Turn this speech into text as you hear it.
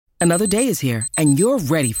Another day is here, and you're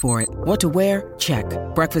ready for it. What to wear? Check.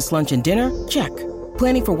 Breakfast, lunch, and dinner? Check.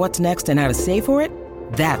 Planning for what's next and how to save for it?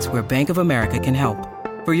 That's where Bank of America can help.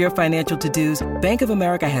 For your financial to-dos, Bank of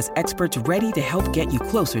America has experts ready to help get you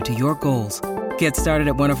closer to your goals. Get started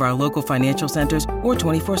at one of our local financial centers or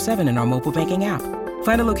 24/7 in our mobile banking app.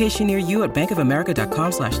 Find a location near you at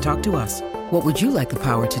bankofamerica.com/talktous. What would you like the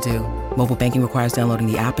power to do? Mobile banking requires downloading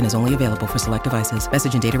the app and is only available for select devices.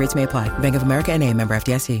 Message and data rates may apply. Bank of America N.A., member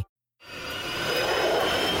FDIC.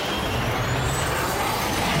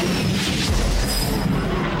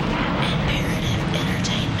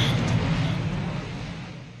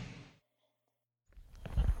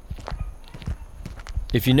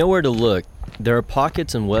 If you know where to look, there are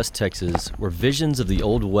pockets in West Texas where visions of the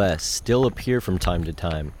Old West still appear from time to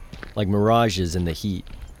time, like mirages in the heat.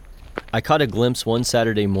 I caught a glimpse one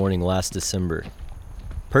Saturday morning last December.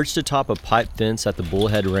 Perched atop a pipe fence at the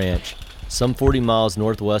Bullhead Ranch, some 40 miles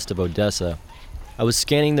northwest of Odessa, I was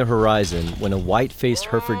scanning the horizon when a white-faced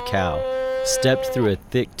Hereford cow stepped through a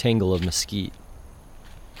thick tangle of mesquite.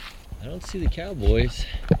 I don't see the cowboys.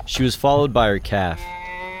 She was followed by her calf.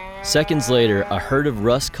 Seconds later, a herd of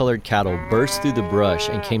rust-colored cattle burst through the brush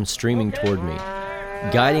and came streaming toward me.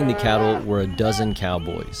 Guiding the cattle were a dozen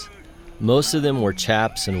cowboys. Most of them wore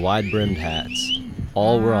chaps and wide-brimmed hats.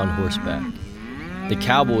 All were on horseback. The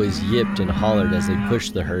cowboys yipped and hollered as they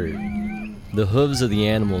pushed the herd. The hooves of the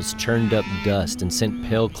animals churned up dust and sent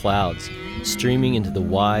pale clouds streaming into the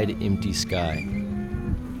wide, empty sky.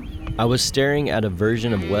 I was staring at a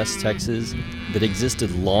version of West Texas that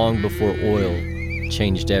existed long before oil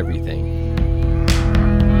changed everything.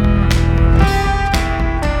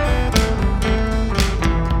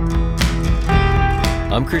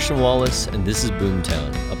 I'm Christian Wallace, and this is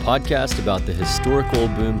Boomtown, a podcast about the historical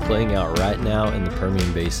boom playing out right now in the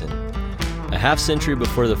Permian Basin. A half-century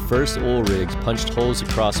before the first oil rigs punched holes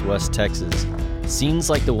across West Texas, scenes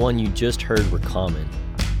like the one you just heard were common.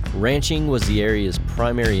 Ranching was the area's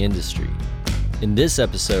primary industry. In this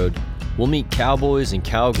episode, we'll meet cowboys and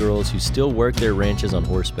cowgirls who still work their ranches on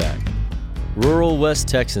horseback. Rural West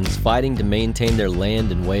Texans fighting to maintain their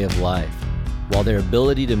land and way of life, while their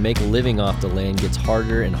ability to make a living off the land gets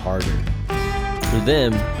harder and harder. For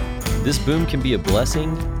them, this boom can be a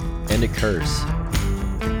blessing and a curse.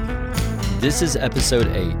 This is episode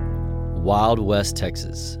 8, Wild West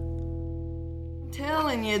Texas. I'm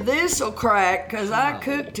telling you, this'll crack, 'cause I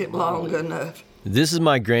cooked it long enough. This is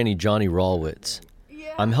my granny, Johnny Rawlwitz.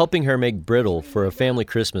 I'm helping her make brittle for a family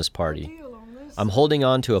Christmas party. I'm holding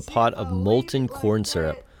on to a pot of molten corn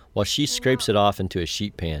syrup while she scrapes it off into a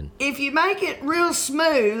sheet pan. If you make it real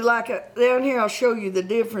smooth, down here, I'll show you the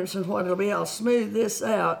difference in what it'll be. I'll smooth this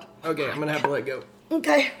out. Okay, I'm gonna have to let go.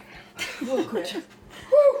 Okay. Whoa, Chris.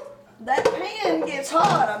 Whew. That pan gets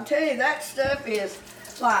hot. I'm telling you, that stuff is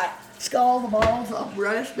like scald the balls off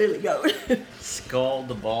brass billy goat. Scald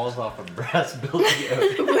the balls off a brass billy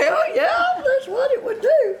goat. Well, yeah, that's what it would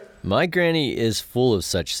do. My granny is full of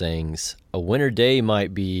such sayings. A winter day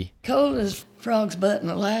might be cold as frog's butt in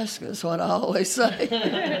Alaska is what I always say.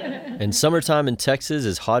 And summertime in Texas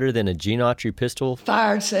is hotter than a Gene Autry pistol.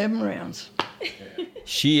 Fired 7 rounds.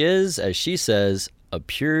 She is, as she says, a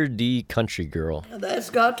pure D country girl. That's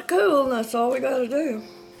got to cool, and that's all we got to do.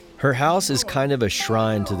 Her house is kind of a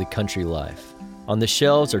shrine to the country life. On the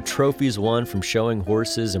shelves are trophies won from showing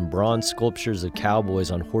horses and bronze sculptures of cowboys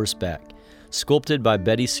on horseback, sculpted by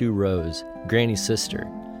Betty Sue Rose, Granny's sister.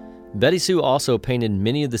 Betty Sue also painted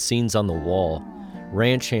many of the scenes on the wall: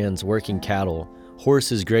 ranch hands working cattle,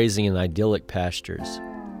 horses grazing in idyllic pastures.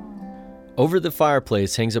 Over the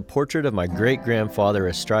fireplace hangs a portrait of my great-grandfather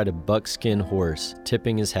astride a buckskin horse,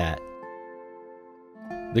 tipping his hat.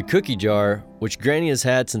 The cookie jar, which Granny has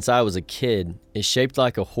had since I was a kid, is shaped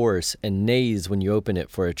like a horse and neighs when you open it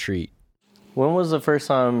for a treat. When was the first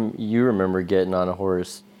time you remember getting on a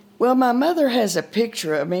horse? Well, my mother has a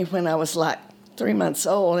picture of me when I was like 3 months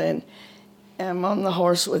old, and I'm on the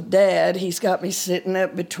horse with Dad. He's got me sitting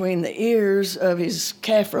up between the ears of his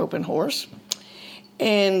calf roping horse,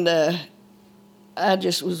 and I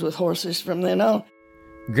just was with horses from then on.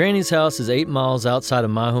 Granny's house is 8 miles outside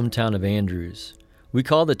of my hometown of Andrews. We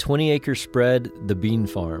call the 20-acre spread the Bean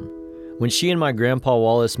Farm. When she and my grandpa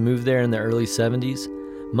Wallace moved there in the early 70s,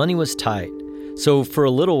 money was tight. So for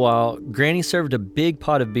a little while, Granny served a big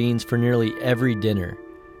pot of beans for nearly every dinner.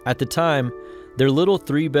 At the time, their little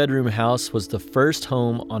 3-bedroom house was the first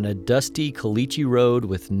home on a dusty Caliche road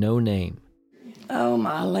with no name. Oh,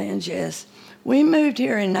 my land, yes. We moved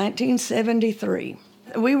here in 1973.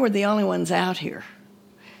 We were the only ones out here.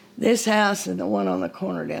 This house and the one on the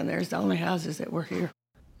corner down there is the only houses that were here.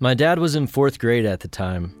 My dad was in 4th grade at the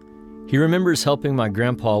time. He remembers helping my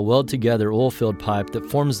grandpa weld together oilfield pipe that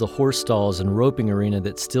forms the horse stalls and roping arena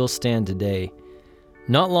that still stand today.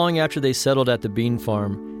 Not long after they settled at the bean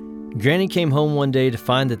farm, Granny came home one day to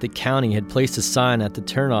find that the county had placed a sign at the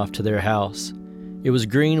turnoff to their house. It was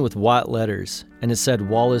green with white letters, and it said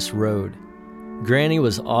Wallace Road. Granny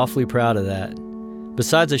was awfully proud of that.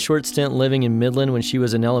 Besides a short stint living in Midland when she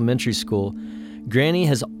was in elementary school, Granny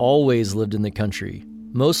has always lived in the country,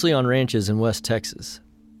 mostly on ranches in West Texas.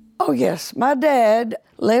 Oh, yes. My dad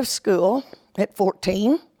left school at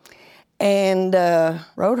 14 and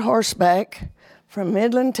rode horseback from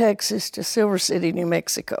Midland, Texas to Silver City, New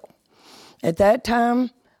Mexico. At that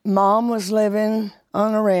time, Mom was living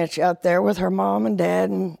on a ranch out there with her mom and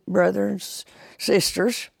dad and brothers,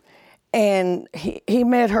 sisters, and he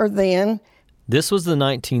met her then. This was the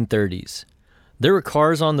 1930s. There were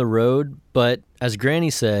cars on the road, but as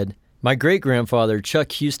Granny said, my great-grandfather,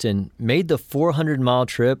 Chuck Houston, made the 400-mile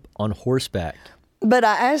trip on horseback. But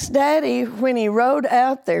I asked Daddy when he rode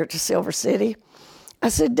out there to Silver City, I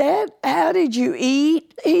said, Dad, how did you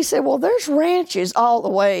eat? He said, well, there's ranches all the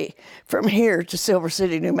way from here to Silver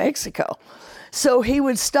City, New Mexico. So he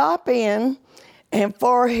would stop in, and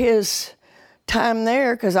for his time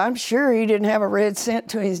there, because I'm sure he didn't have a red cent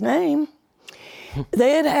to his name,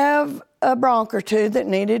 they'd have a bronc or two that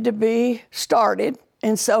needed to be started.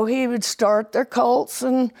 And so he would start their colts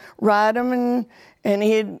and ride them, and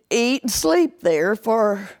he'd eat and sleep there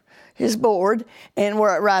for his board and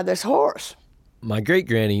ride this horse. My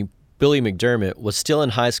great-granny, Billy McDermott, was still in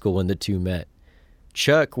high school when the two met.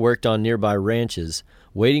 Chuck worked on nearby ranches,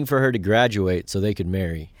 waiting for her to graduate so they could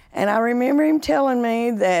marry. And I remember him telling me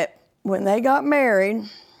that when they got married,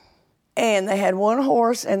 and they had one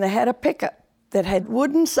horse, and they had a pickup that had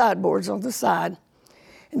wooden sideboards on the side,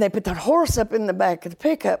 and they put that horse up in the back of the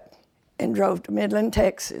pickup and drove to Midland,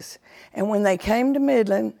 Texas. And when they came to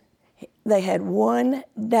Midland, they had one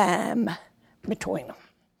dime between them.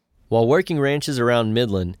 While working ranches around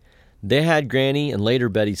Midland, they had Granny and later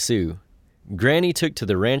Betty Sue. Granny took to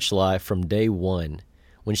the ranch life from day one.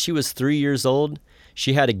 When she was 3 years old,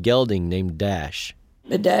 she had a gelding named Dash.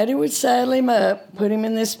 But Daddy would saddle him up, put him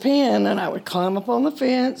in this pen, and I would climb up on the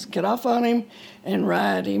fence, get off on him, and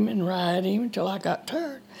ride him until I got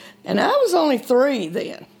tired. And I was only 3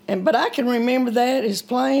 then, but I can remember that as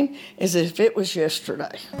plain as if it was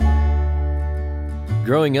yesterday.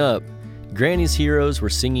 Growing up, Granny's heroes were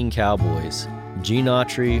singing cowboys, Gene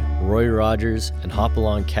Autry, Roy Rogers, and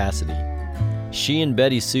Hopalong Cassidy. She and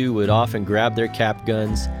Betty Sue would often grab their cap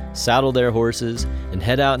guns, saddle their horses, and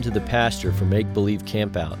head out into the pasture for make-believe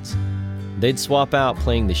campouts. They'd swap out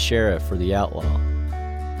playing the sheriff or the outlaw.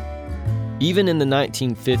 Even in the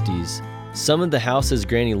 1950s, some of the houses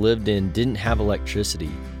Granny lived in didn't have electricity.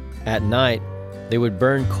 At night, they would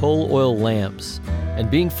burn coal oil lamps, and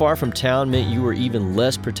being far from town meant you were even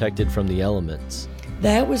less protected from the elements.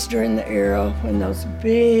 That was during the era when those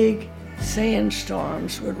big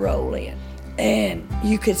sandstorms would roll in, and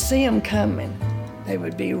you could see them coming. They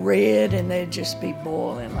would be red, and they'd just be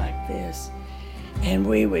boiling like this. And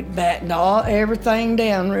we would batten everything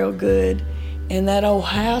down real good. And that old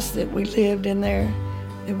house that we lived in there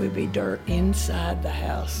would be dirt inside the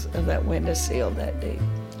house of that windowsill that deep.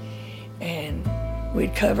 And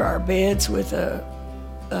we'd cover our beds with a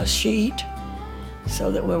sheet so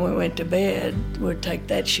that when we went to bed, we'd take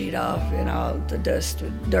that sheet off and all the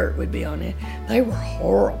dirt would be on it. They were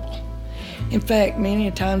horrible. In fact, many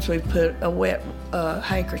times we put a wet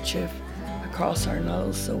handkerchief across our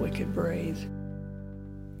nose so we could breathe.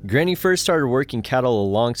 Granny first started working cattle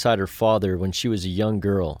alongside her father when she was a young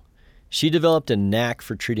girl. She developed a knack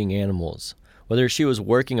for treating animals, whether she was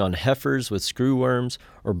working on heifers with screwworms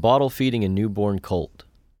or bottle feeding a newborn colt.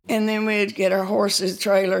 And then we'd get our horses'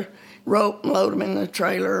 trailer, rope and load them in the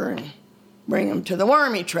trailer and bring them to the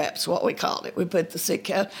wormy traps, what we called it. We put the sick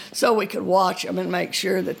cows so we could watch them and make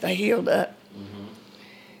sure that they healed up. Mm-hmm.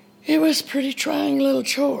 It was a pretty trying little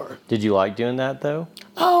chore. Did you like doing that, though?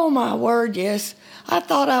 Oh, my word, yes. I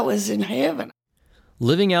thought I was in heaven.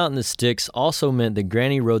 Living out in the sticks also meant that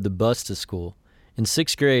Granny rode the bus to school. In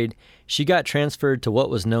 6th grade, she got transferred to what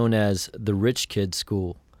was known as the rich kids'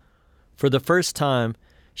 school. For the first time,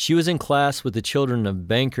 she was in class with the children of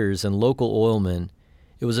bankers and local oilmen.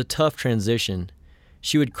 It was a tough transition.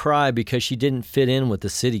 She would cry because she didn't fit in with the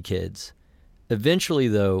city kids. Eventually,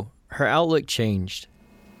 though, her outlook changed.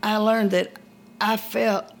 I learned that I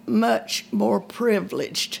felt much more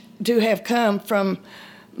privileged to have come from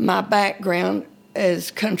my background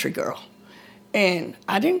as country girl. And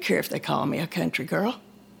I didn't care if they called me a country girl.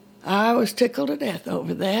 I was tickled to death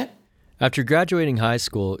over that. After graduating high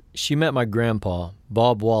school, she met my grandpa,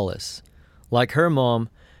 Bob Wallace. Like her mom,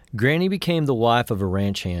 Granny became the wife of a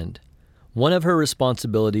ranch hand. One of her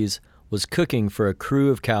responsibilities was cooking for a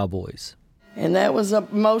crew of cowboys. And that was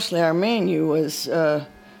mostly our menu was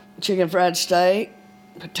chicken fried steak,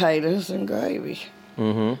 potatoes, and gravy.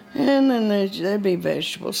 Mm-hmm. And then there'd be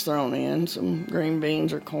vegetables thrown in, some green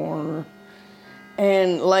beans or corn.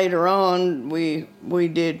 And later on, we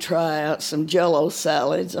did try out some Jell-O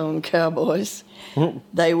salads on cowboys.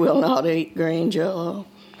 They will not eat green Jell-O.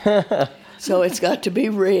 So it's got to be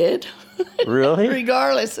red. Really?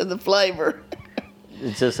 Regardless of the flavor.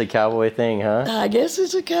 It's just a cowboy thing, huh? I guess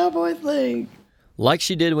it's a cowboy thing. Like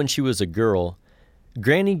she did when she was a girl,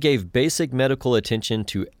 Granny gave basic medical attention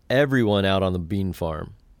to everyone out on the bean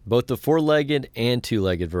farm, both the four-legged and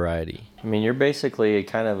two-legged variety. I mean, you're basically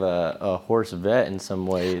kind of a horse vet in some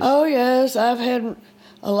ways. Oh, yes. I've had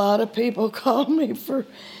a lot of people call me for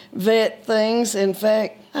vet things. In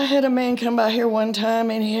fact, I had a man come by here one time,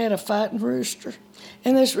 and he had a fighting rooster.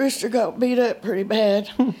 And this rooster got beat up pretty bad.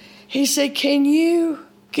 He said, "Can you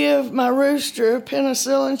give my rooster a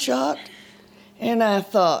penicillin shot?" And I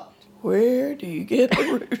thought, where do you get a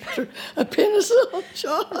rooster a penicillin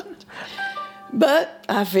shot? But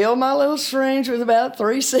I filled my little syringe with about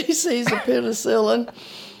 3 cc's of penicillin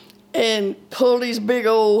and pulled his big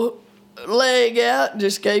old leg out and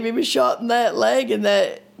just gave him a shot in that leg, and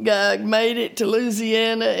that guy made it to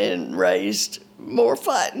Louisiana and raised more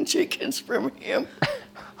fighting chickens from him.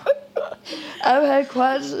 I've had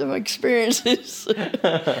quite some experiences.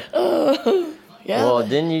 Yeah. Well,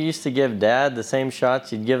 didn't you used to give Dad the same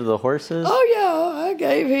shots you'd give the horses? Oh yeah, I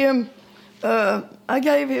gave him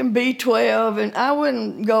B12, and I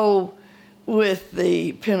wouldn't go with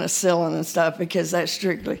the penicillin and stuff because that's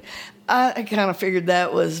strictly. I kind of figured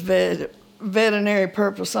that was veterinary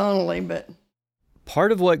purpose only, but.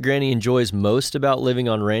 Part of what Granny enjoys most about living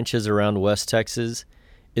on ranches around West Texas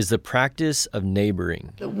is the practice of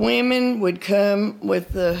neighboring. The women would come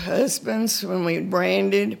with the husbands when we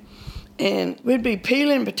branded, and we'd be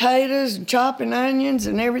peeling potatoes and chopping onions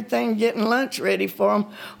and everything, getting lunch ready for them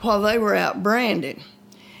while they were out branding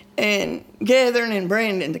and gathering and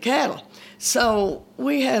branding the cattle. So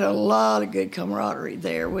we had a lot of good camaraderie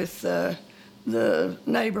there with the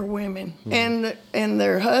neighbor women and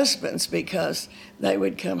their husbands, because they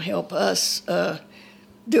would come help us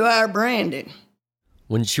do our branding.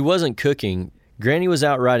 When she wasn't cooking, Granny was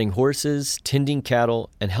out riding horses, tending cattle,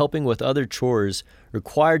 and helping with other chores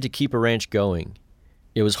required to keep a ranch going.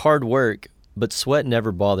 It was hard work, but sweat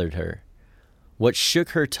never bothered her. What shook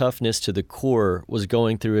her toughness to the core was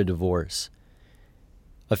going through a divorce.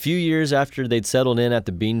 A few years after they'd settled in at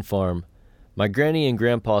the bean farm, my granny and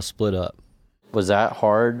grandpa split up. Was that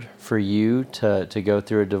hard for you to go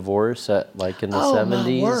through a divorce in the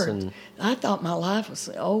 70s? My word. I thought my life was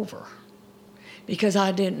over because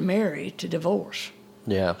I didn't marry to divorce.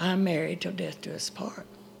 Yeah. I married till death do us part.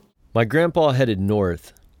 My grandpa headed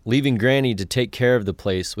north, leaving Granny to take care of the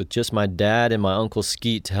place with just my dad and my Uncle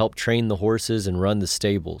Skeet to help train the horses and run the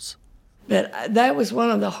stables. But that was one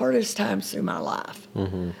of the hardest times through my life,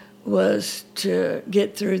 was to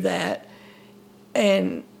get through that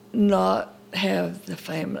and not have the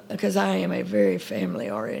family, because I am a very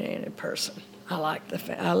family-oriented person. I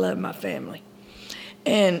love my family.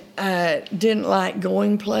 And I didn't like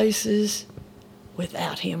going places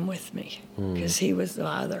without him with me, because he was the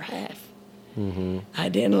other half. I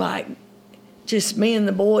didn't like just me and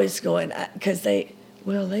the boys going, because they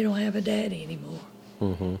don't have a daddy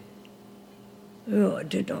anymore. Oh, I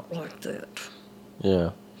did not like that. Yeah.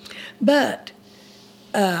 But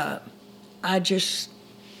I just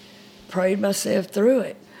prayed myself through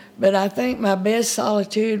it. But I think my best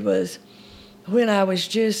solitude was when I was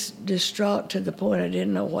just distraught to the point I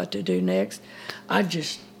didn't know what to do next. I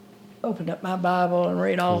just opened up my Bible and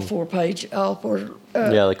read all four pages,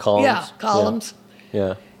 the columns. Yeah, columns.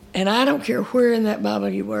 Yeah. And I don't care where in that Bible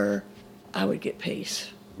you were, I would get peace.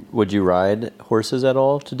 Would you ride horses at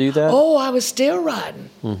all to do that? Oh, I was still riding.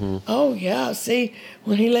 Oh, yeah. See,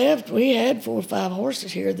 when he left, we had 4 or 5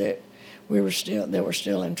 horses here that were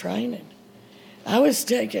still in training. I was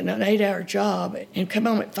taking an 8-hour job and come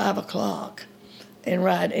home at 5 o'clock and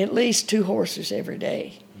ride at least 2 horses every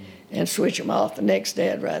day and switch them off. The next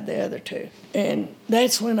day I'd ride the other 2. And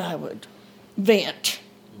that's when I would vent.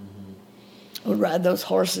 I would ride those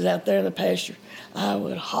horses out there in the pasture. I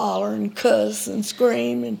would holler and cuss and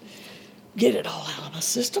scream and get it all out of my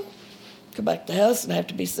system. Go back to the house and have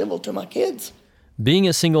to be civil to my kids. Being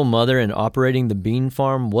a single mother and operating the bean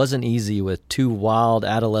farm wasn't easy with 2 wild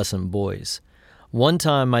adolescent boys. One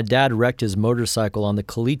time, my dad wrecked his motorcycle on the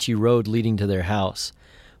Caliche Road leading to their house.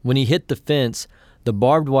 When he hit the fence, the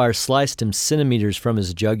barbed wire sliced him centimeters from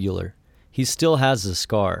his jugular. he still has the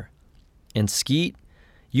scar. And Skeet,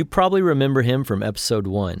 you probably remember him from episode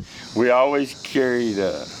 1. We always carried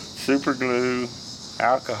super glue,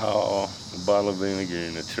 alcohol, a bottle of vinegar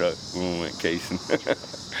in the truck when we went casing.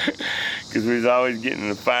 Because we was always getting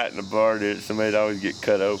in a fight in the bar that somebody'd always get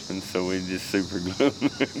cut open, so we just super glue.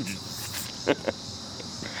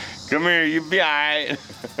 Come here, you'll be all right.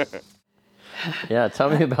 Yeah, tell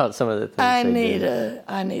me about some of the things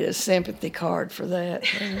I need a sympathy card for that.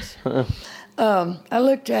 I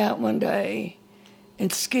looked out one day,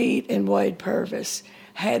 and Skeet and Wade Purvis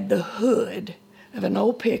had the hood of an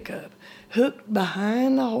old pickup hooked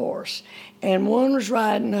behind the horse, and one was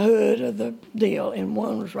riding the hood of the deal, and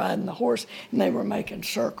one was riding the horse, and they were making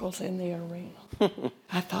circles in the arena.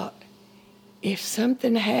 I thought, if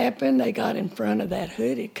something happened, they got in front of that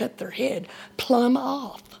hood, it cut their head plumb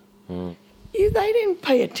off. They didn't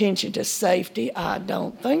pay attention to safety. I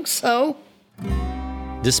don't think so.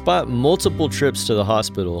 Despite multiple trips to the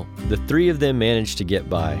hospital, the three of them managed to get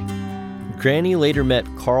by. Granny later met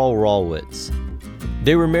Carl Rallwitz.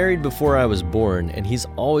 They were married before I was born, and he's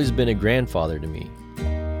always been a grandfather to me.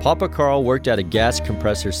 Papa Carl worked at a gas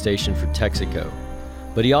compressor station for Texaco,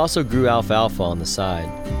 but he also grew alfalfa on the side.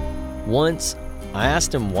 Once, I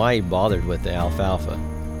asked him why he bothered with the alfalfa.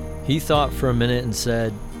 He thought for a minute and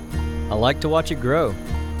said, "I like to watch it grow."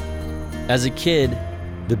 As a kid,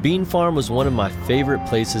 the bean farm was one of my favorite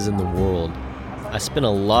places in the world. I spent a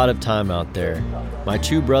lot of time out there. My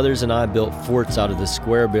two brothers and I built forts out of the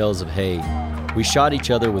square bales of hay. We shot each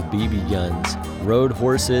other with BB guns, rode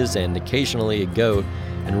horses and occasionally a goat,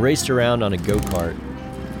 and raced around on a go-kart.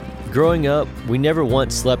 Growing up, we never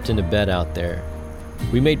once slept in a bed out there.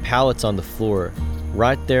 We made pallets on the floor,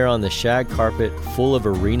 right there on the shag carpet full of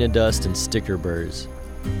arena dust and sticker burrs.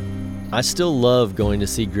 I still love going to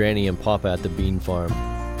see Granny and Papa at the bean farm,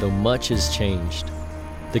 though much has changed.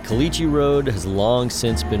 The Caliche Road has long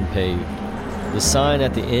since been paved. The sign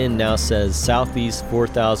at the end now says Southeast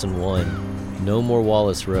 4001, no more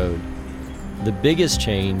Wallace Road. The biggest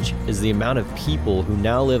change is the amount of people who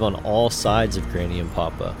now live on all sides of Granny and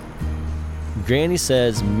Papa. Granny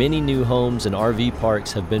says many new homes and RV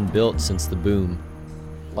parks have been built since the boom.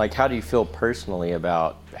 Like, how do you feel personally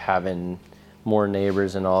about having more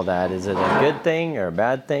neighbors and all that? Is it a good thing or a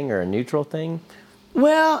bad thing or a neutral thing?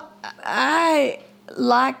 Well, I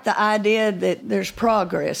like the idea that there's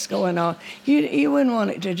progress going on. You wouldn't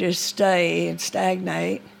want it to just stay and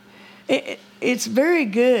stagnate. It's very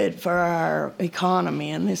good for our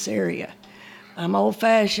economy in this area. I'm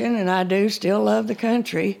old-fashioned, and I do still love the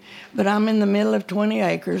country, but I'm in the middle of 20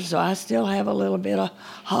 acres, so I still have a little bit of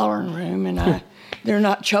hollering room, and they're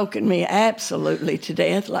not choking me absolutely to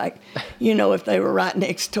death like, if they were right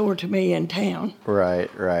next door to me in town. Right.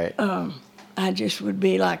 I just would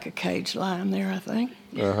be like a caged lion there, I think.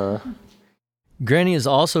 Granny is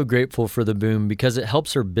also grateful for the boom because it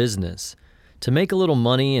helps her business. To make a little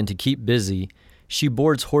money and to keep busy, she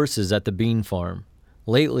boards horses at the bean farm.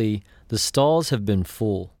 Lately, the stalls have been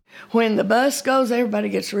full. When the bus goes, everybody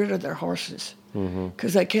gets rid of their horses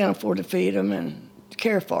because they can't afford to feed them and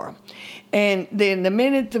care for them. And then the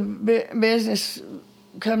minute the business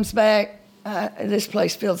comes back, this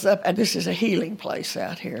place fills up. This is a healing place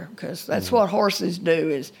out here because that's what horses do,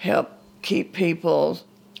 is help keep people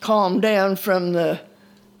calmed down from the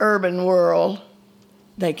urban world.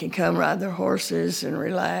 They can come ride their horses and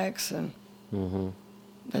relax, and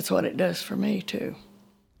that's what it does for me, too.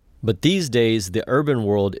 But these days, the urban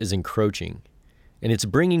world is encroaching, and it's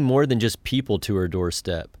bringing more than just people to her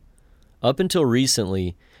doorstep. Up until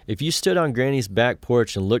recently, if you stood on Granny's back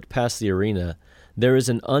porch and looked past the arena, there is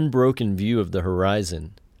an unbroken view of the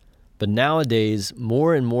horizon. But nowadays,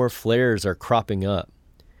 more and more flares are cropping up.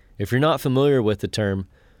 If you're not familiar with the term,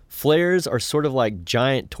 flares are sort of like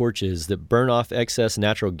giant torches that burn off excess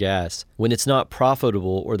natural gas when it's not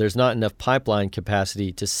profitable or there's not enough pipeline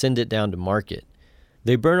capacity to send it down to market.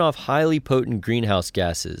 They burn off highly potent greenhouse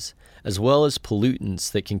gases, as well as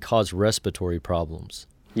pollutants that can cause respiratory problems.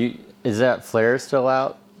 Is that flare still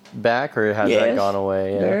out back, or has that gone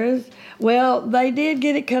away? There is. Well, they did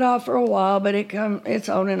get it cut off for a while, but it's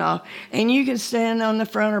on and off. And you can stand on the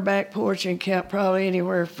front or back porch and count probably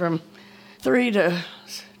anywhere from 3 to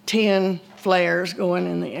 10 flares going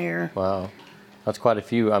in the air. Wow. That's quite a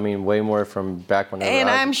few. I mean, way more from back when I was a kid. And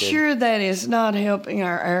I'm sure that is not helping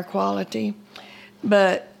our air quality,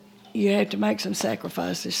 but you have to make some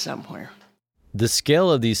sacrifices somewhere. The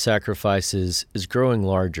scale of these sacrifices is growing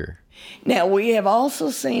larger. Now, we have also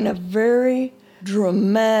seen a very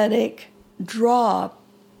dramatic drop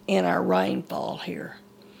in our rainfall here,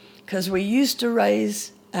 because we used to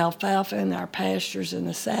raise alfalfa in our pastures in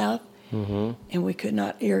the south, and we could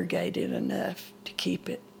not irrigate it enough to keep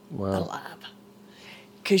it Wow. alive.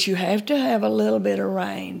 Because you have to have a little bit of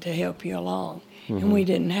rain to help you along, and we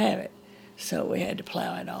didn't have it, so we had to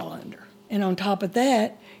plow it all under. And on top of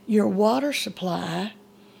that, your water supply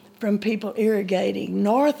from people irrigating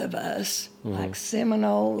north of us, like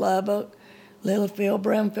Seminole, Lubbock, Littlefield,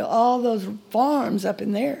 Brownfield, all those farms up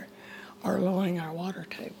in there are lowering our water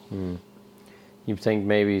table. You think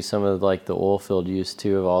maybe some of like the oil field use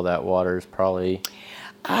too of all that water is probably...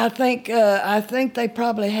 I think they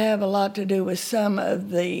probably have a lot to do with some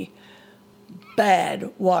of the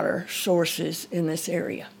bad water sources in this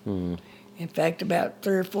area. In fact, about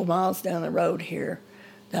 3 or 4 miles down the road here,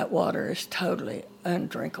 that water is totally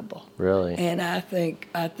undrinkable. Really? And I think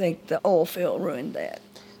the oil field ruined that.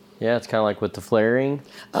 Yeah, it's kind of like with the flaring.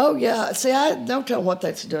 Oh yeah. See, I don't tell what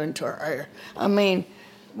that's doing to our air. I mean,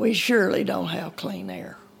 we surely don't have clean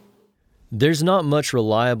air. There's not much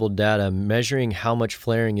reliable data measuring how much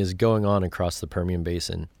flaring is going on across the Permian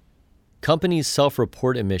Basin. Companies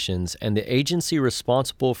self-report emissions, and the agency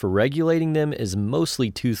responsible for regulating them is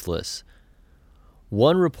mostly toothless.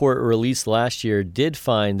 One report released last year did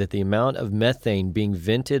find that the amount of methane being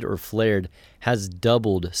vented or flared has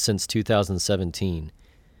doubled since 2017.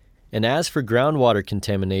 And as for groundwater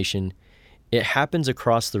contamination, it happens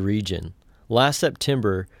across the region. Last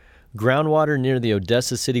September, groundwater near the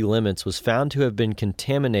Odessa city limits was found to have been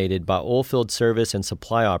contaminated by oilfield service and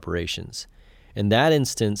supply operations. In that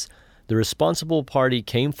instance, the responsible party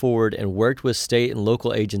came forward and worked with state and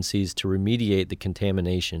local agencies to remediate the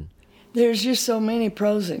contamination. There's just so many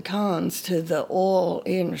pros and cons to the oil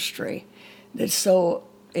industry that's so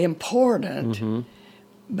important,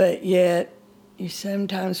 but yet you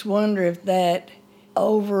sometimes wonder if that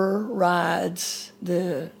overrides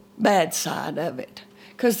the bad side of it.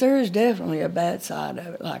 Because there is definitely a bad side of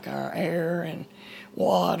it, like our air and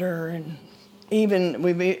water, and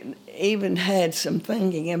we've even had some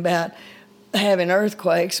thinking about having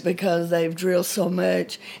earthquakes because they've drilled so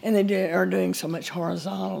much, and they are doing so much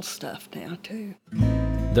horizontal stuff now too.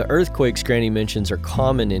 The earthquakes Granny mentions are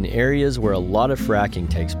common in areas where a lot of fracking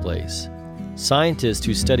takes place. Scientists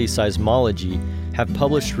who study seismology have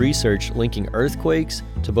published research linking earthquakes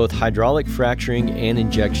to both hydraulic fracturing and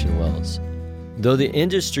injection wells. Though the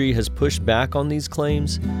industry has pushed back on these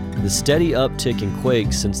claims, the steady uptick in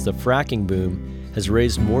quakes since the fracking boom has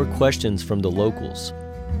raised more questions from the locals.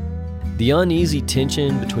 The uneasy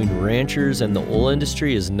tension between ranchers and the oil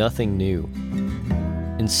industry is nothing new.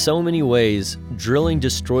 In so many ways, drilling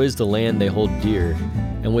destroys the land they hold dear,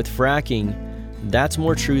 and with fracking, that's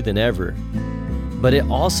more true than ever. But it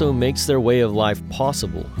also makes their way of life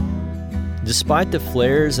possible. Despite the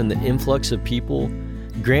flares and the influx of people,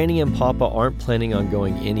 Granny and Papa aren't planning on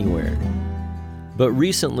going anywhere. But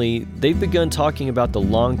recently, they've begun talking about the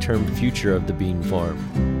long-term future of the bean farm.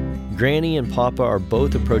 Granny and Papa are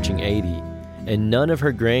both approaching 80, and none of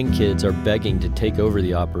her grandkids are begging to take over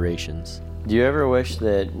the operations. Do you ever wish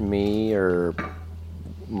that me or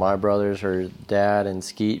my brothers or Dad and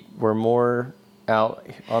Skeet were more out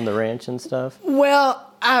on the ranch and stuff?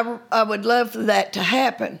 Well, I would love for that to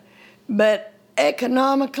happen, but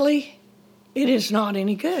economically, it is not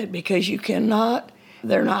any good because they're not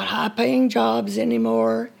high-paying jobs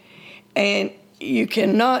anymore, and you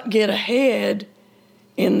cannot get ahead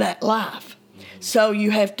in that life. So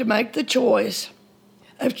you have to make the choice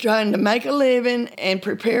of trying to make a living and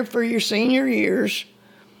prepare for your senior years,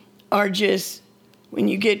 or just when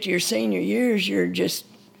you get to your senior years, you're just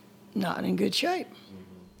not in good shape.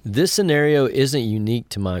 This scenario isn't unique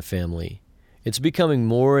to my family. It's becoming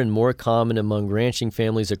more and more common among ranching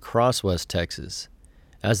families across West Texas.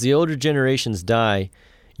 As the older generations die,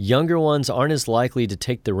 younger ones aren't as likely to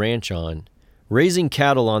take the ranch on. Raising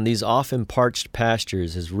cattle on these often parched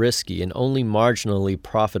pastures is risky and only marginally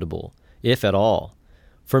profitable, if at all.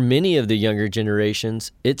 For many of the younger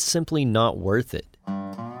generations, it's simply not worth it.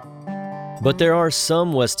 But there are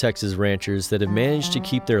some West Texas ranchers that have managed to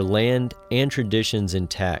keep their land and traditions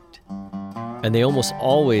intact. And they almost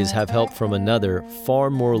always have help from another, far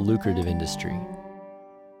more lucrative industry.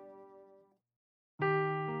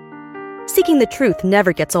 Seeking the truth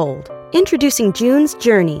never gets old. Introducing June's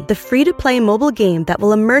Journey, the free-to-play mobile game that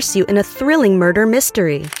will immerse you in a thrilling murder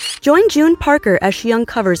mystery. Join June Parker as she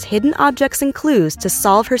uncovers hidden objects and clues to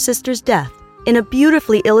solve her sister's death in a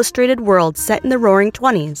beautifully illustrated world set in the Roaring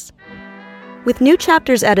 '20s. With new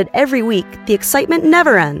chapters added every week, the excitement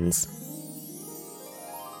never ends.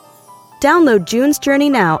 Download June's Journey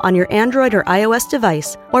now on your Android or iOS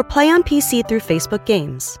device, or play on PC through Facebook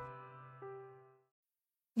Games.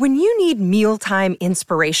 When you need mealtime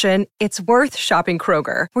inspiration, it's worth shopping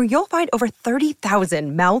Kroger, where you'll find over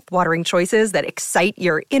 30,000 mouth-watering choices that excite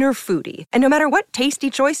your inner foodie. And no matter what tasty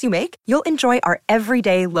choice you make, you'll enjoy our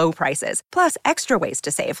everyday low prices, plus extra ways to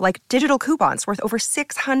save, like digital coupons worth over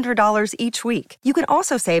 $600 each week. You can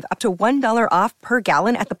also save up to $1 off per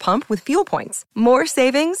gallon at the pump with fuel points. More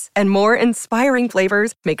savings and more inspiring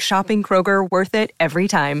flavors make shopping Kroger worth it every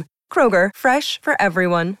time. Kroger, fresh for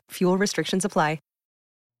everyone. Fuel restrictions apply.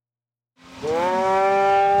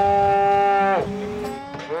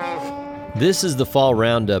 This is the fall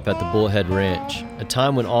roundup at the Bullhead Ranch, a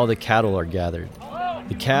time when all the cattle are gathered.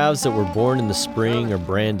 The calves that were born in the spring are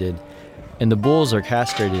branded, and the bulls are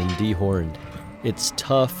castrated and dehorned. It's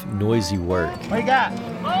tough, noisy work. What you got?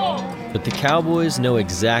 But the cowboys know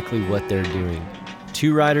exactly what they're doing.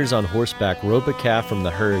 2 riders on horseback rope a calf from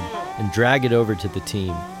the herd and drag it over to the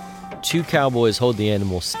team. 2 cowboys hold the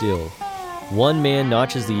animal still. 1 man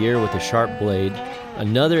notches the ear with a sharp blade,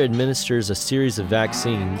 another administers a series of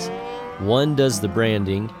vaccines, 1 does the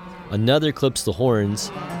branding, another clips the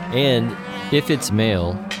horns, and, if it's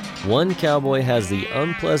male, 1 cowboy has the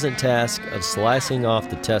unpleasant task of slicing off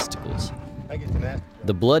the testicles.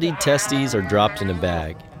 The bloodied testes are dropped in a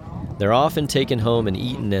bag. They're often taken home and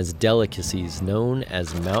eaten as delicacies known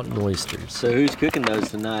as mountain oysters. So who's cooking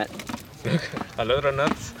those tonight? A lot of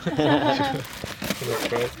nuts.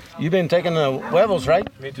 You've been taking the huevos, right?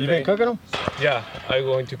 Me today. You been cooking them? Yeah, I'm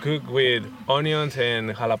going to cook with onions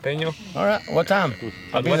and jalapeno. All right. What time?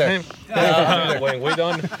 I'll be What there. time? When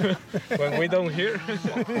we done, here.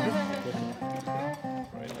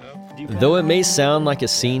 Though it may sound like a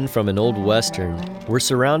scene from an old western, we're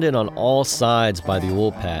surrounded on all sides by the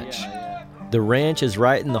oil patch. The ranch is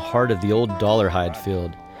right in the heart of the old Dollarhide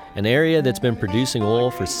field, an area that's been producing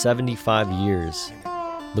oil for 75 years.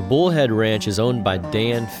 The Bullhead Ranch is owned by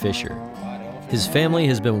Dan Fisher. His family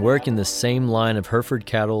has been working the same line of Hereford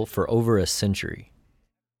cattle for over a century.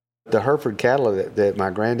 The Hereford cattle that my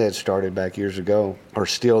granddad started back years ago are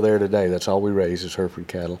still there today. That's all we raise is Hereford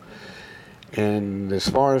cattle. And as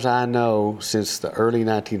far as I know, since the early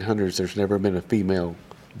 1900s, there's never been a female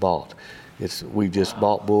bought. We just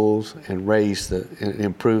bought bulls and and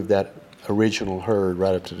improved that original herd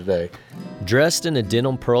right up to today. Dressed in a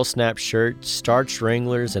denim pearl snap shirt, starched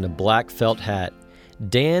Wranglers, and a black felt hat,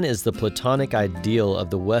 Dan is the platonic ideal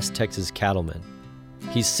of the West Texas cattleman.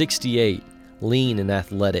 He's 68, lean and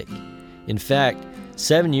athletic. In fact,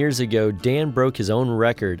 7 years ago, Dan broke his own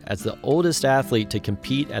record as the oldest athlete to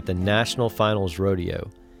compete at the National Finals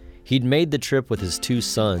Rodeo. He'd made the trip with his 2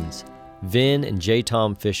 sons, Vin and J.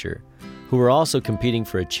 Tom Fisher, who were also competing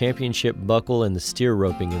for a championship buckle in the steer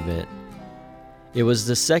roping event. It was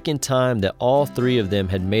the second time that all 3 of them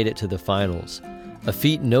had made it to the finals, a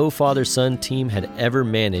feat no father-son team had ever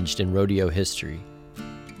managed in rodeo history.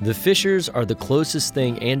 The Fishers are the closest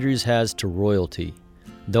thing Andrews has to royalty.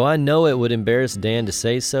 Though I know it would embarrass Dan to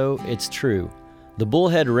say so, it's true. The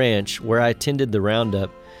Bullhead Ranch, where I attended the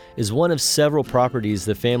roundup, is one of several properties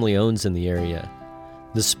the family owns in the area.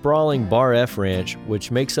 The sprawling Bar F Ranch,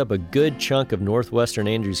 which makes up a good chunk of northwestern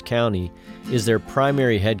Andrews County, is their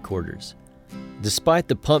primary headquarters. Despite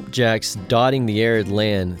the pump jacks dotting the arid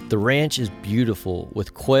land, the ranch is beautiful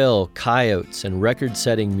with quail, coyotes, and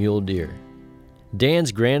record-setting mule deer.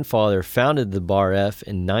 Dan's grandfather founded the Bar F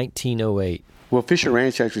in 1908. Well, Fisher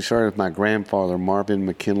Ranch actually started with my grandfather, Marvin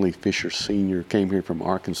McKinley Fisher Sr., came here from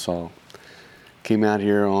Arkansas. Came out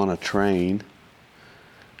here on a train,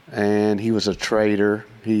 and he was a trader.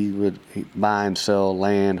 He would buy and sell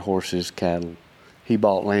land, horses, cattle. He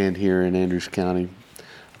bought land here in Andrews County.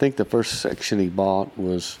 I think the first section he bought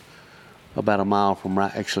was about a mile from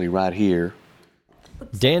right here.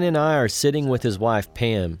 Dan and I are sitting with his wife,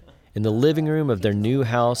 Pam, in the living room of their new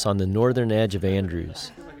house on the northern edge of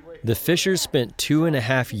Andrews. The Fishers spent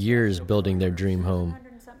 2.5 years building their dream home,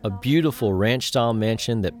 a beautiful ranch-style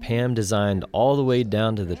mansion that Pam designed all the way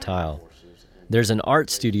down to the tile. There's an art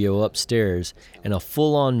studio upstairs and a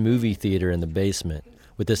full-on movie theater in the basement,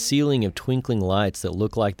 with a ceiling of twinkling lights that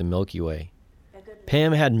look like the Milky Way.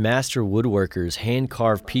 Pam had master woodworkers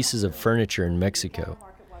hand-carve pieces of furniture in Mexico.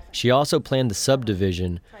 She also planned the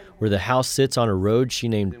subdivision, where the house sits on a road she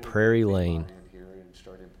named Prairie Lane.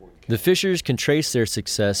 The Fishers can trace their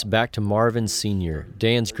success back to Marvin Sr.,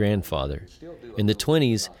 Dan's grandfather. In the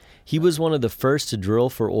 1920s, he was one of the first to drill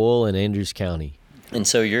for oil in Andrews County. And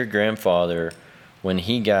so your grandfather, when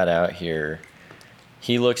he got out here,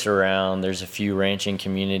 he looks around, there's a few ranching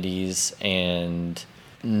communities and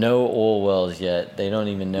no oil wells yet. They don't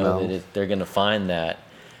even know that they're going to find that.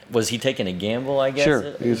 Was he taking a gamble, I guess?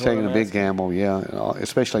 Sure, he was taking a big gamble, yeah,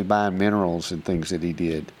 especially buying minerals and things that he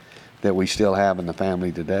did. that we still have in the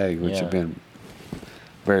family today, which have been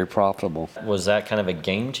very profitable. Was that kind of a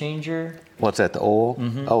game changer? What's that, the oil?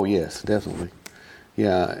 Mm-hmm. Oh, yes, definitely.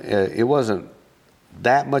 Yeah, it wasn't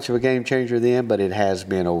that much of a game changer then, but it has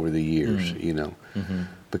been over the years, you know. Mm-hmm.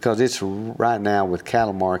 Because it's right now with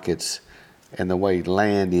cattle markets and the way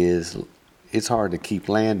land is, it's hard to keep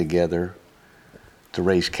land together to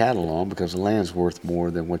raise cattle on because the land's worth more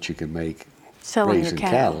than what you can make selling raising your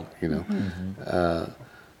cattle. you know. Mm-hmm.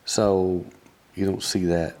 So you don't see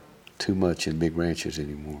that too much in big ranches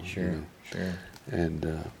anymore. Sure, you know? sure.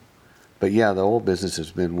 And but yeah, the oil business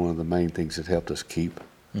has been one of the main things that helped us keep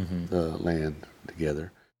the land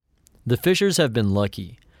together. The Fishers have been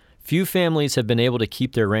lucky. Few families have been able to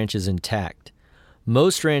keep their ranches intact.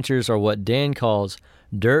 Most ranchers are what Dan calls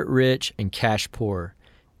dirt rich and cash poor.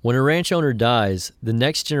 When a ranch owner dies, the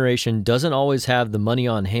next generation doesn't always have the money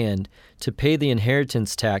on hand to pay the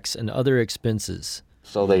inheritance tax and other expenses.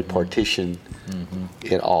 So they partition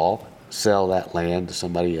it all, sell that land to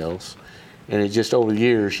somebody else, and it just over the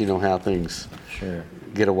years, you know how things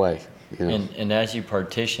get away. You know? And as you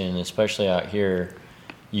partition, especially out here,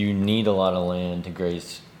 you need a lot of land to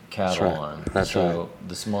graze cattle on. So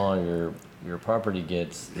the smaller your property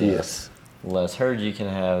gets, the less herd you can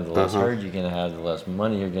have. The less herd you can have, the less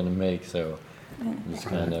money you're going to make. So it's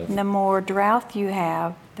kind of... The more drought you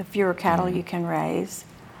have, the fewer cattle you can raise.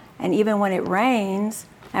 And even when it rains,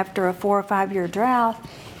 after a 4 or 5 year drought,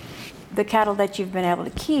 the cattle that you've been able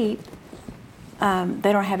to keep,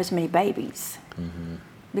 they don't have as many babies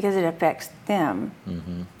because it affects them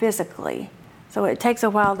physically. So it takes a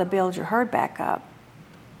while to build your herd back up,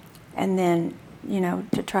 and then, you know,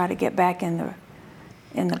 to try to get back in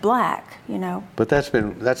the black, you know. But that's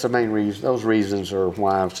the main reason. Those reasons are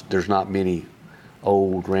why there's not many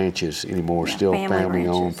old ranches anymore, still family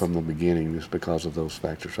owned from the beginning, just because of those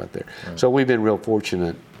factors right there. Right. So we've been real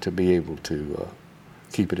fortunate to be able to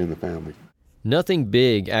keep it in the family. Nothing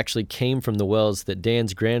big actually came from the wells that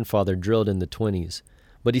Dan's grandfather drilled in the 20s,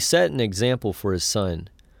 but he set an example for his son.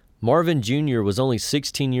 Marvin Jr. was only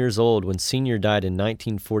 16 years old when Sr. died in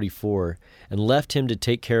 1944 and left him to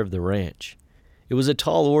take care of the ranch. It was a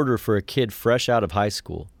tall order for a kid fresh out of high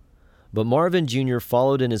school. But Marvin Jr.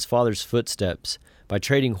 followed in his father's footsteps by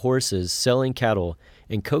trading horses, selling cattle,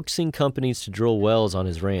 and coaxing companies to drill wells on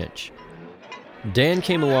his ranch. Dan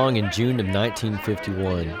came along in June of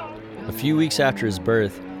 1951. A few weeks after his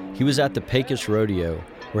birth, he was at the Pecos Rodeo,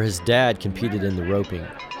 where his dad competed in the roping.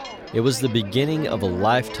 It was the beginning of a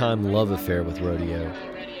lifetime love affair with rodeo.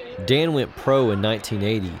 Dan went pro in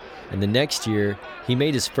 1980, and the next year, he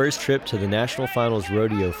made his first trip to the National Finals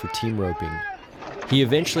Rodeo for team roping. He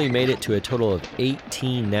eventually made it to a total of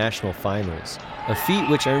 18 national finals, a feat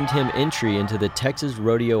which earned him entry into the Texas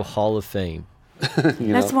Rodeo Hall of Fame.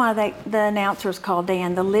 That's why the announcers call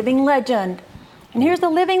Dan the living legend. And here's the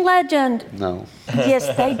living legend. No. Yes,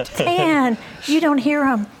 they can. You don't hear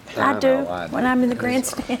them. I do when I'm in the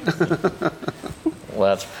grandstand.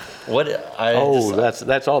 Well, that's what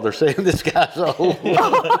that's all they're saying. This guy's old.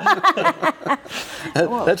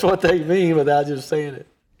 That's what they mean without just saying it.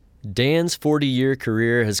 Dan's 40-year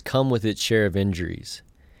career has come with its share of injuries.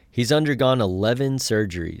 He's undergone 11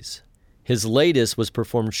 surgeries. His latest was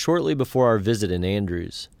performed shortly before our visit in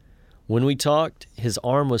Andrews. When we talked, his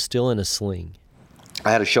arm was still in a sling.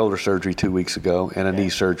 I had a shoulder surgery 2 weeks ago and a knee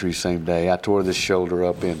surgery same day. I tore this shoulder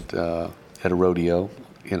up at a rodeo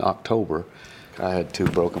in October. I had 2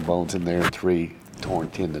 broken bones in there and 3 torn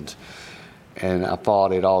tendons. And I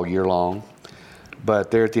fought it all year long.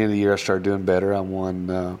 But there at the end of the year, I started doing better. I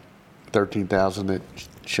won $13,000 at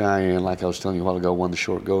Cheyenne, like I was telling you a while ago, won the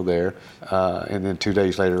short go there. And then 2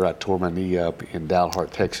 days later, I tore my knee up in Dalhart,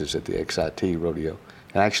 Texas at the XIT rodeo.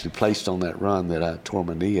 And I actually placed on that run that I tore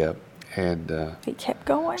my knee up. And he kept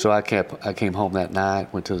going. So I came home that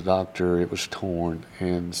night, went to the doctor, it was torn.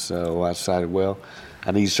 And so I decided, well,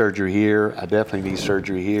 I need surgery here. I definitely need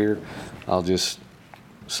surgery here. I'll just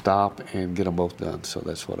stop and get them both done. So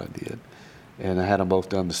that's what I did. And I had them both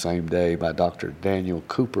done the same day by Dr. Daniel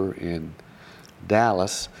Cooper in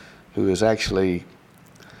Dallas, who is actually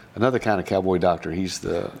another kind of cowboy doctor. He's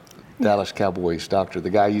the Dallas Cowboys doctor. The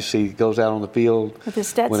guy you see goes out on the field with his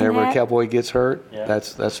Stetson whenever hat. A cowboy gets hurt. Yeah.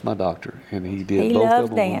 That's my doctor, and he did both of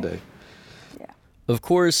them one day. Yeah. Of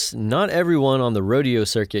course, not everyone on the rodeo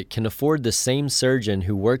circuit can afford the same surgeon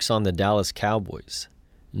who works on the Dallas Cowboys.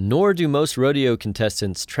 Nor do most rodeo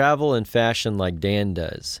contestants travel in fashion like Dan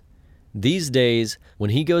does. These days, when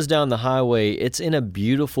he goes down the highway, it's in a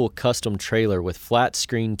beautiful custom trailer with flat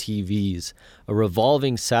screen TVs, a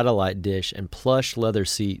revolving satellite dish, and plush leather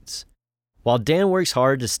seats. While Dan works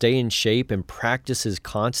hard to stay in shape and practices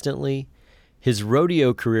constantly, His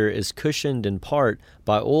rodeo career is cushioned in part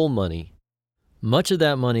by oil money. Much of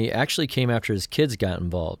that money actually came after his kids got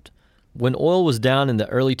involved. When oil was down in the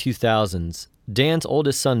early 2000s, Dan's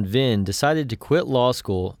oldest son, Vin, decided to quit law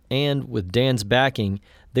school, and with Dan's backing,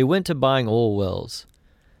 they went to buying oil wells.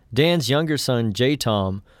 Dan's younger son,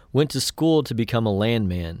 J-Tom, went to school to become a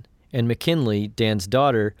landman, and McKinley, Dan's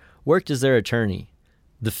daughter, worked as their attorney.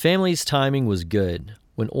 The family's timing was good.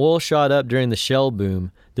 When oil shot up during the shale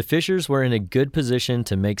boom, the Fishers were in a good position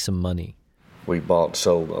to make some money. We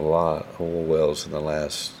sold a lot of oil wells in the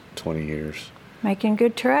last 20 years. Making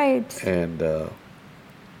good trades. And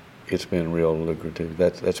it's been real lucrative.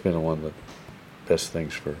 That's been one of the best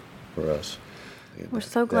things for us. We're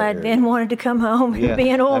so glad Vin wanted to come home and be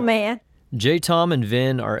an oil man. J-Tom and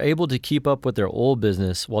Vin are able to keep up with their oil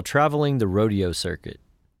business while traveling the rodeo circuit.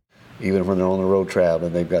 Even when they're on the road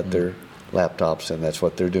traveling, they've got their laptops, and that's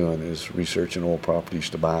what they're doing, is researching oil properties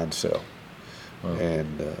to buy and sell. Wow.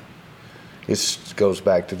 And it goes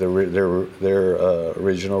back to their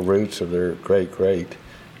original roots of their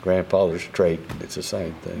great-great-grandfather's trade. It's the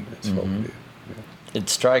same thing. That's what we do. It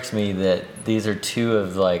strikes me that these are two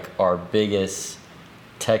of our biggest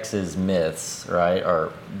Texas myths, right?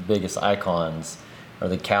 Our biggest icons are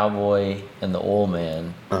the cowboy and the oil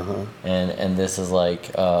man. And this is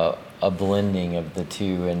a blending of the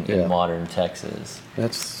two in modern Texas.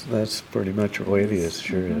 That's pretty much the way it is.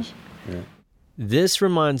 Sure is. Yeah. This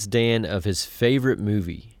reminds Dan of his favorite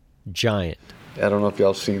movie, Giant. I don't know if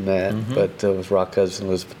y'all seen that, but it was Rock Hudson,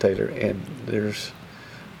 Elizabeth Taylor, and there's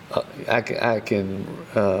I can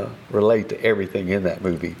relate to everything in that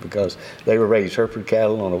movie, because they were raised Hereford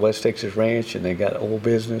cattle on a West Texas ranch, and they got oil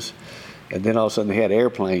business, and then all of a sudden they had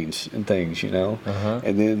airplanes and things, and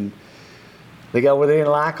then they got where they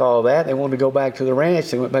didn't like all that. They wanted to go back to the ranch.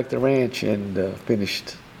 They went back to the ranch and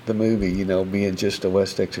finished the movie, being just a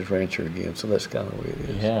West Texas rancher again. So that's kind of the way it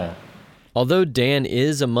is. Yeah. Although Dan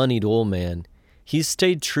is a moneyed oil man, he's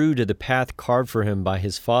stayed true to the path carved for him by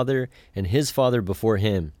his father and his father before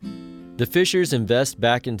him. The Fishers invest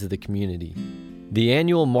back into the community. The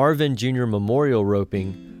annual Marvin Jr. Memorial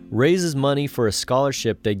Roping raises money for a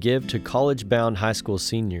scholarship they give to college-bound high school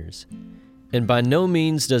seniors. And by no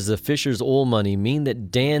means does the Fishers' oil money mean that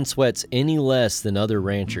Dan sweats any less than other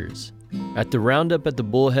ranchers. At the roundup at the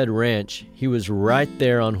Bullhead Ranch, he was right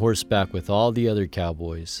there on horseback with all the other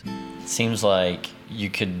cowboys. It seems like you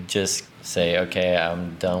could just say, okay,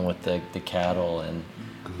 I'm done with the cattle and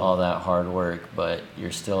all that hard work, but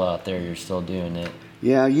you're still out there, you're still doing it.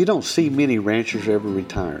 Yeah, you don't see many ranchers ever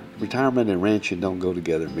retire. Retirement and ranching don't go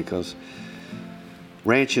together, because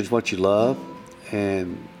ranching is what you love,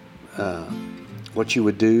 and what you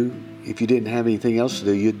would do if you didn't have anything else to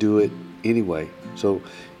do, you'd do it anyway. So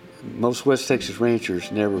most West Texas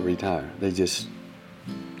ranchers never retire. They just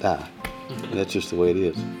die. That's just the way it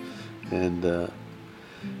is. And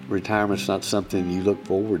retirement's not something you look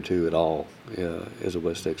forward to at all as a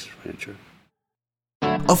West Texas rancher.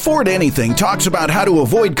 Afford Anything talks about how to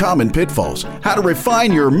avoid common pitfalls, how to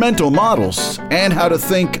refine your mental models, and how to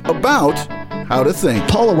think about how to think.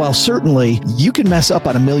 Paula, while certainly you can mess up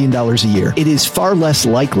on $1 million a year, it is far less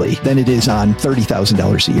likely than it is on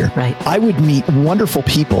 $30,000 a year. Right. I would meet wonderful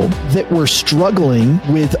people that were struggling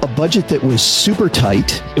with a budget that was super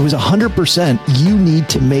tight. It was 100%. You need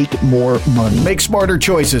to make more money. Make smarter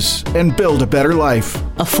choices and build a better life.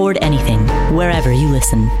 Afford Anything, wherever you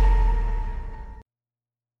listen.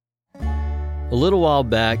 A little while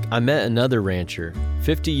back, I met another rancher,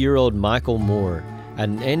 50-year-old Michael Moore, at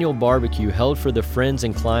an annual barbecue held for the friends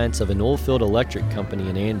and clients of an oilfield electric company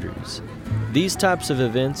in Andrews. These types of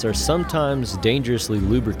events are sometimes dangerously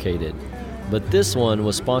lubricated, but this one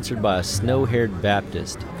was sponsored by a snow-haired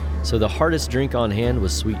Baptist, so the hardest drink on hand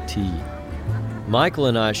was sweet tea. Michael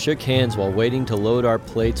and I shook hands while waiting to load our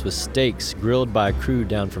plates with steaks grilled by a crew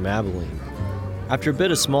down from Abilene. After a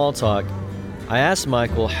bit of small talk, I asked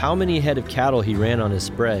Michael how many head of cattle he ran on his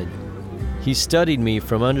spread. He studied me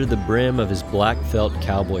from under the brim of his black felt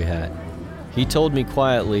cowboy hat. He told me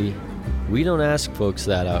quietly, "We don't ask folks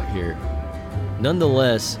that out here."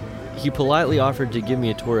 Nonetheless, he politely offered to give me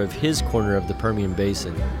a tour of his corner of the Permian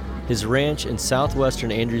Basin, his ranch in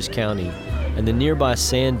southwestern Andrews County, and the nearby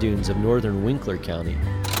sand dunes of northern Winkler County.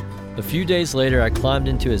 A few days later, I climbed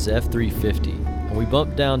into his F-350, and we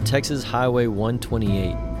bumped down Texas Highway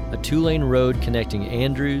 128, a two-lane road connecting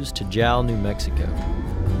Andrews to Jal, New Mexico.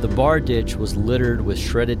 The bar ditch was littered with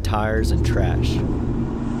shredded tires and trash.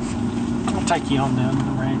 I'll take you on down to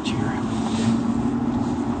the ranch here.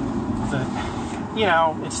 But,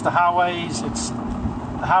 it's the highways.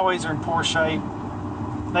 The highways are in poor shape.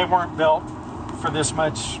 They weren't built for this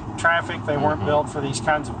much traffic. They weren't built for these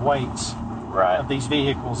kinds of weights. of these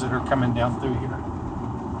vehicles that are coming down through here.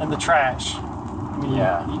 And the trash. I mean,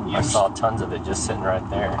 I saw tons of it just sitting right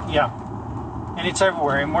there. Yeah. And it's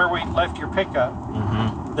everywhere. And where we left your pickup,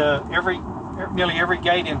 nearly every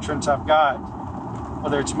gate entrance I've got,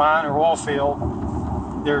 whether it's mine or oil field,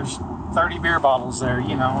 there's 30 beer bottles there,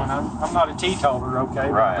 you know, and I'm not a teetotaler, okay?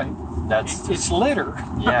 Right. It's litter.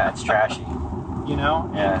 Yeah, it's trashy. You know?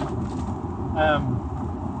 Yeah. And,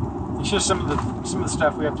 it's just some of the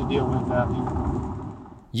stuff we have to deal with out here.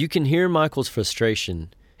 You can hear Michael's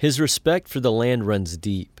frustration. His respect for the land runs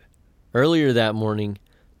deep. Earlier that morning,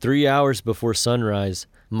 3 hours before sunrise,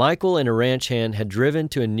 Michael and a ranch hand had driven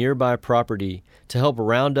to a nearby property to help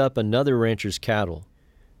round up another rancher's cattle.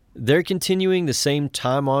 They're continuing the same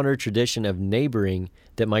time-honored tradition of neighboring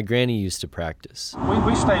that my granny used to practice.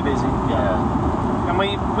 We stay busy. Yeah. And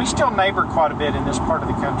we still neighbor quite a bit in this part of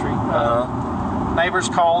the country. Neighbors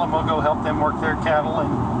call and we'll go help them work their cattle,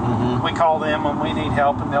 and we call them when we need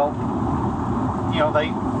help, and they'll, you know,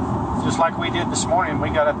 they, just like we did this morning, we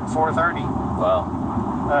got up at 4:30.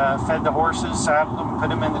 Wow. Fed the horses, saddled them, put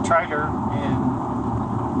them in the trailer,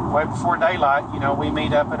 and way before daylight, you know, we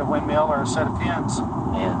meet up at a windmill or a set of pens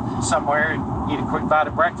somewhere and eat a quick bite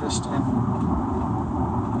of breakfast and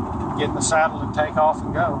get in the saddle and take off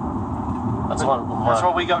and go. That's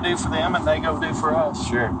what we go do for them, and they go do for us.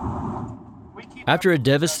 Sure. After a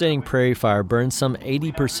devastating prairie fire burned some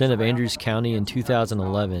 80% of Andrews County in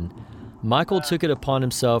 2011, Michael took it upon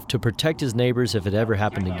himself to protect his neighbors if it ever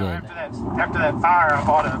happened again. After that fire, I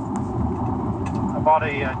bought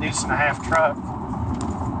a deuce and a half truck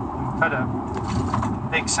and put a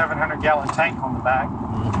big 700-gallon tank on the back.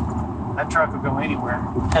 That truck will go anywhere.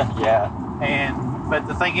 Yeah. But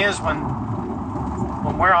the thing is, when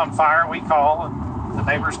we're on fire, we call and the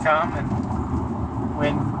neighbors come, and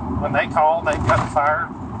when they call and they cut the fire,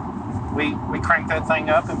 we crank that thing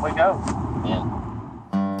up and we go. Yeah.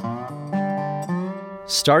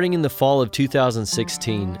 Starting in the fall of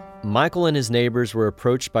 2016, Michael and his neighbors were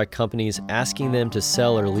approached by companies asking them to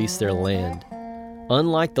sell or lease their land.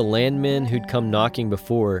 Unlike the landmen who'd come knocking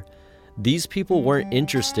before, these people weren't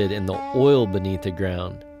interested in the oil beneath the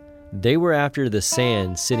ground. They were after the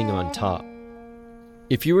sand sitting on top.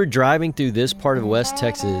 If you were driving through this part of West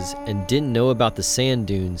Texas and didn't know about the sand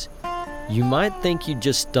dunes, you might think you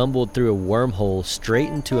just stumbled through a wormhole straight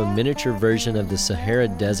into a miniature version of the Sahara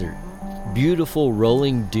Desert. Beautiful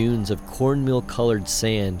rolling dunes of cornmeal-colored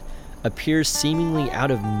sand appear seemingly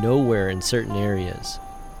out of nowhere in certain areas.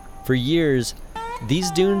 For years,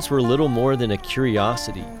 these dunes were little more than a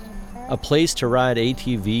curiosity, a place to ride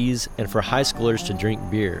ATVs and for high schoolers to drink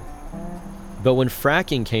beer. But when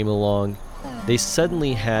fracking came along, they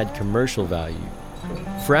suddenly had commercial value.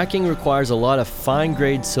 Fracking requires a lot of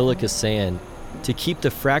fine-grade silica sand to keep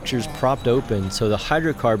the fractures propped open so the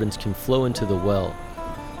hydrocarbons can flow into the well.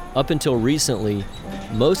 Up until recently,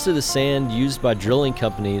 most of the sand used by drilling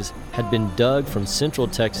companies had been dug from central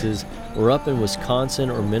Texas or up in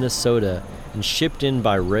Wisconsin or Minnesota and shipped in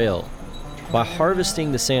by rail. By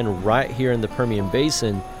harvesting the sand right here in the Permian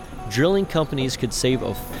Basin, drilling companies could save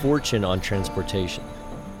a fortune on transportation.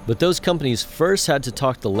 But those companies first had to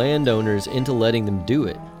talk the landowners into letting them do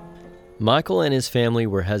it. Michael and his family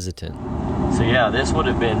were hesitant. So yeah, this would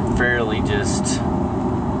have been fairly just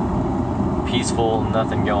peaceful,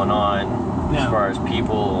 nothing going on as far as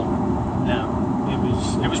people. No,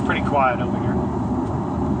 it was pretty quiet over here.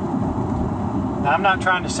 Now, I'm not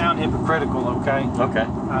trying to sound hypocritical, okay? Okay.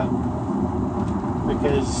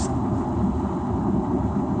 Because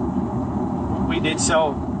we did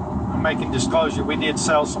sell, I'm making disclosure, we did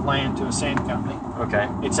sell some land to a sand company. Okay.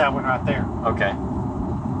 It's that one right there. Okay.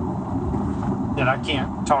 That I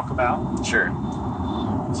can't talk about. Sure.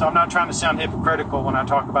 So I'm not trying to sound hypocritical when I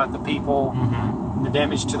talk about the people, the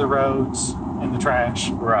damage to the roads, and the trash.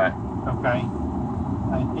 Right. Okay.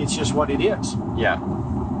 It's just what it is. Yeah.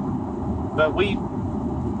 But I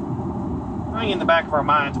think in the back of our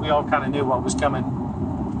minds, we all kind of knew what was coming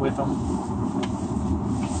with them.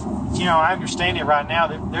 You know, I understand it right now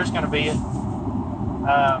that there's going to be,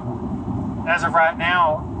 as of right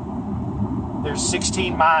now, there's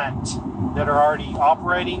 16 mines that are already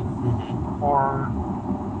operating or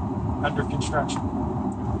under construction.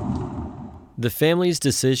 The family's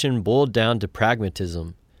decision boiled down to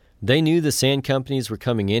pragmatism. They knew the sand companies were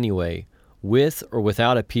coming anyway, with or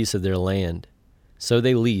without a piece of their land. So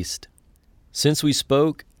they leased. Since we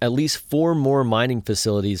spoke, at least 4 more mining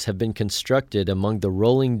facilities have been constructed among the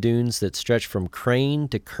rolling dunes that stretch from Crane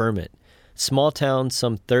to Kermit, small towns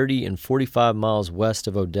some 30 and 45 miles west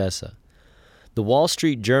of Odessa. The Wall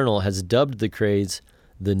Street Journal has dubbed the craze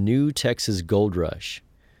the New Texas Gold Rush.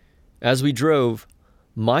 As we drove,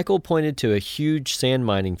 Michael pointed to a huge sand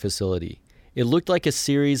mining facility. It looked like a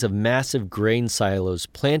series of massive grain silos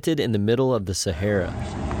planted in the middle of the Sahara.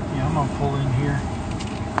 Yeah, I'm gonna pull in here.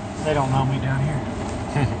 They don't know me down here.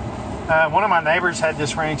 One of my neighbors had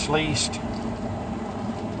this ranch leased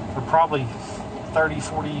for probably 30,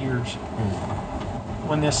 40 years.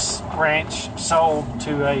 When this ranch sold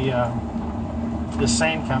to this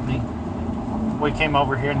sand company, we came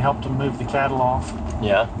over here and helped them move the cattle off.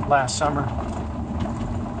 Yeah. Last summer.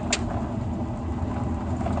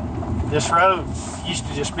 This road used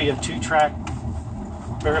to just be a 2-track,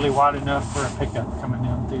 barely wide enough for a pickup coming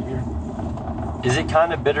down through here. Is it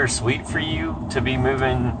kind of bittersweet for you to be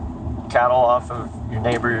moving cattle off of your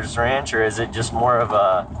neighbor's ranch, or is it just more of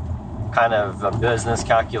a kind of a business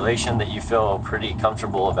calculation that you feel pretty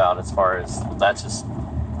comfortable about as far as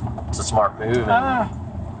it's a smart move?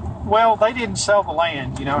 Well, they didn't sell the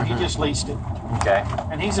land, he just leased it. Okay.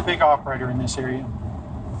 And he's a big operator in this area.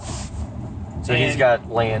 So he's got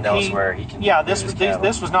land elsewhere he can. Yeah, this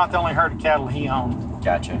was not the only herd of cattle he owned.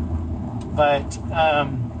 Gotcha. But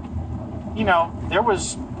there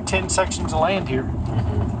was 10 sections of land here.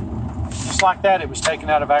 Just like that, it was taken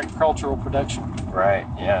out of agricultural production. Right.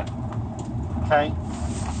 Yeah. Okay.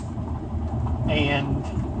 And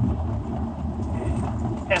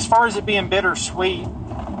as far as it being bittersweet,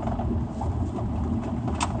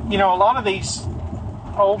 a lot of these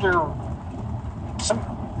older,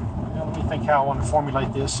 let me think how I want to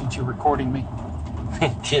formulate this since you're recording me.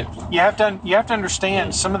 You have to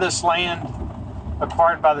understand some of this land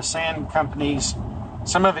acquired by the sand companies,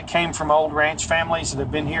 some of it came from old ranch families that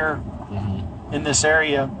have been here in this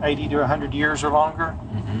area 80 to 100 years or longer.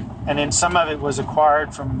 And then some of it was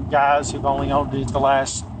acquired from guys who've only owned it the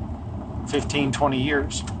last 15, 20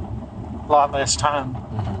 years. A lot less time.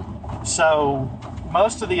 So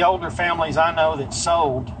most of the older families I know that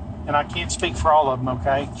sold, and I can't speak for all of them,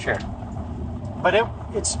 okay? Sure. But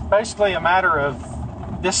it's basically a matter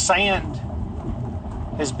of this sand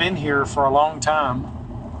has been here for a long time,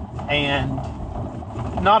 and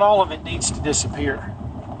not all of it needs to disappear.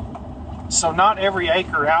 So not every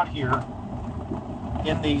acre out here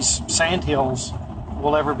in these sand hills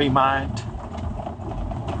will ever be mined.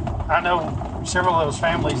 I know several of those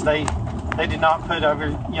families, they did not put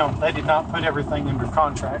everything under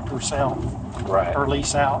contract or sell, right, or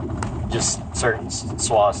lease out. Just certain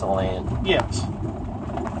swaths of land. Yes.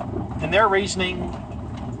 And their reasoning,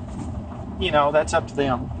 that's up to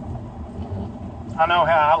them. I know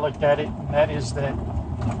how I looked at it, and that is that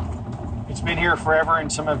it's been here forever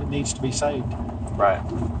and some of it needs to be saved. Right.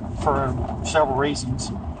 For several reasons.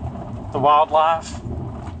 The wildlife.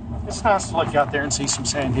 It's nice to look out there and see some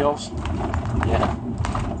sand hills. Yeah.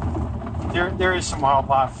 There is some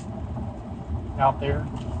wildlife out there.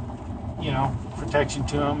 Protection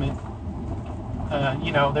to them.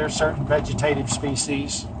 There's certain vegetative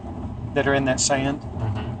species that are in that sand.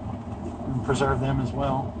 And preserve them as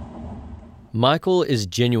well. Michael is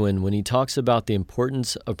genuine when he talks about the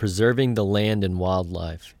importance of preserving the land and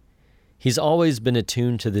wildlife. He's always been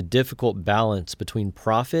attuned to the difficult balance between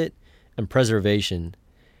profit and preservation.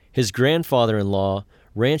 His grandfather-in-law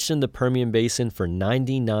ranched in the Permian Basin for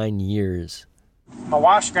 99 years. My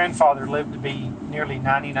wife's grandfather lived to be nearly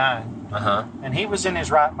 99. And he was in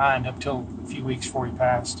his right mind up till a few weeks before he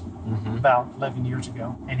passed, about 11 years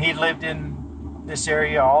ago. And he lived in this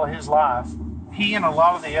area all his life. He and a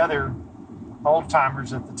lot of the other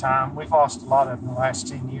old-timers at the time, we've lost a lot of them in the last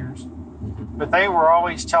 10 years. But they were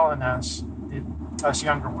always telling us, us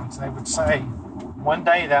younger ones, they would say, one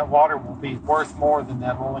day that water will be worth more than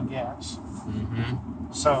that oil and gas.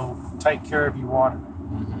 So take care of your water.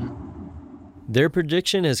 Their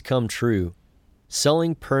prediction has come true.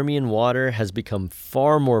 Selling Permian water has become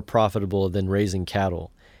far more profitable than raising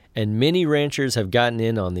cattle, and many ranchers have gotten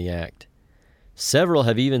in on the act. Several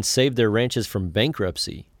have even saved their ranches from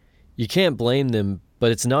bankruptcy. You can't blame them,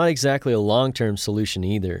 but it's not exactly a long-term solution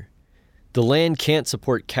either. The land can't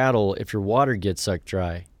support cattle if your water gets sucked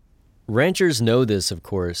dry. Ranchers know this, of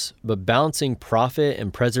course, but balancing profit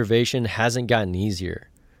and preservation hasn't gotten easier.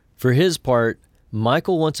 For his part,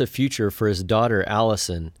 Michael wants a future for his daughter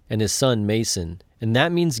Allison and his son Mason, and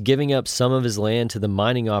that means giving up some of his land to the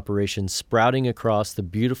mining operations sprouting across the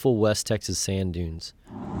beautiful West Texas sand dunes.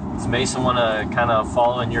 Does Mason want to kind of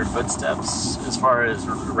follow in your footsteps as far as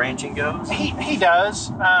ranching goes? He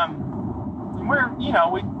does.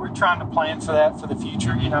 We're trying to plan for that for the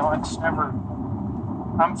future. It's never.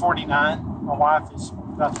 I'm 49. My wife is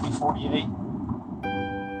about to be 48.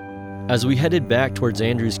 As we headed back towards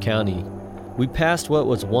Andrews County, we passed what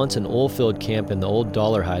was once an oil field camp in the old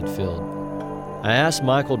Dollarhide field. I asked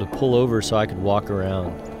Michael to pull over so I could walk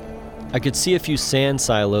around. I could see a few sand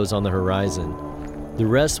silos on the horizon. The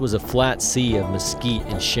rest was a flat sea of mesquite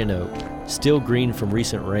and shin oak, still green from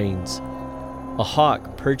recent rains. A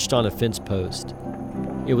hawk perched on a fence post.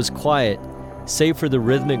 It was quiet, save for the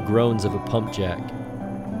rhythmic groans of a pump jack.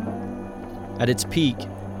 At its peak,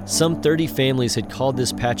 some 30 families had called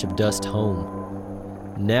this patch of dust home.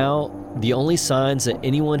 Now, the only signs that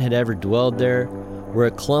anyone had ever dwelled there were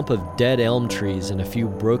a clump of dead elm trees and a few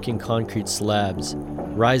broken concrete slabs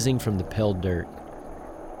rising from the pale dirt.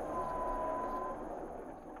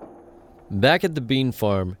 Back at the bean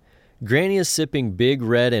farm, Granny is sipping Big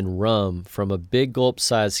Red and rum from a big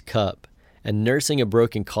gulp-sized cup and nursing a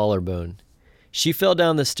broken collarbone. She fell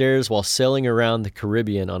down the stairs while sailing around the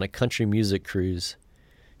Caribbean on a country music cruise.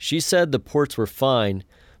 She said the ports were fine,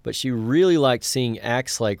 but she really liked seeing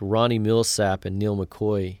acts like Ronnie Milsap and Neil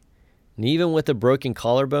McCoy. And even with a broken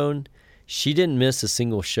collarbone, she didn't miss a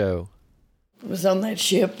single show. I was on that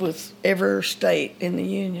ship with every state in the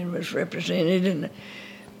Union was represented, and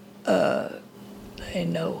they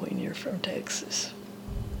know when you're from Texas.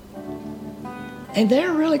 And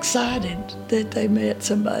they're real excited that they met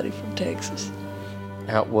somebody from Texas.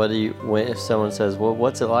 If someone says, well,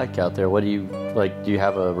 what's it like out there? Do you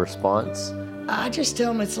have a response? I just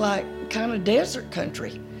tell them it's like kind of desert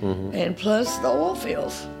country, and plus the oil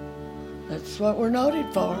fields. That's what we're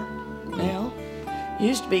noted for now.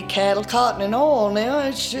 Used to be cattle, cotton, and oil. Now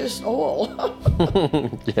it's just oil.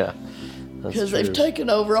 Yeah, because they've taken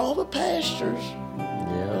over all the pastures.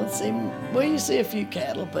 Yeah. You see a few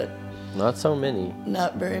cattle, but not so many.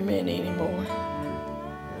 Not very many anymore.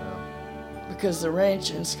 Because the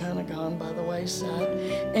ranching's kind of gone by the wayside.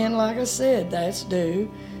 And like I said, that's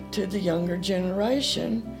due to the younger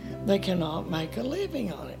generation. They cannot make a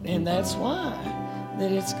living on it. And that's why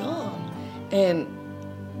that it's gone. And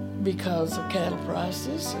because of cattle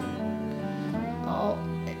prices and all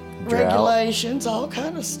regulations, all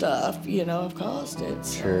kind of stuff, have caused it.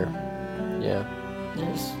 So sure. Yeah.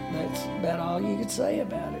 That's about all you could say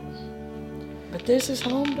about it. But this is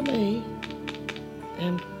home to me.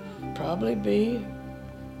 And probably be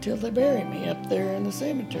till they bury me up there in the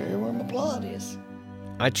cemetery where my plot is.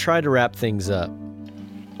 I try to wrap things up.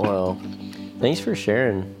 Well, thanks for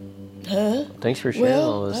sharing. Huh? Thanks for sharing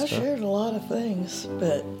all this stuff. I shared a lot of things,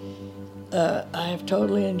 but I have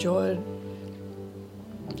totally enjoyed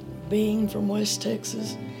being from West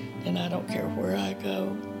Texas, and I don't care where I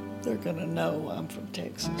go, they're going to know I'm from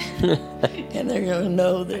Texas. And they're going to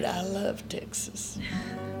know that I love Texas.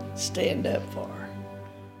 Stand up for her.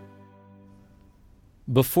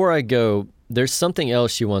 Before I go, there's something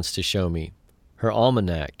else she wants to show me, her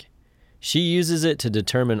almanac. She uses it to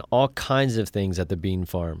determine all kinds of things at the bean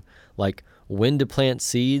farm, like when to plant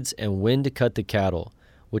seeds and when to cut the cattle,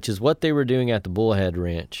 which is what they were doing at the Bullhead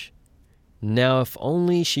Ranch. Now, if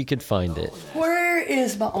only she could find it. Where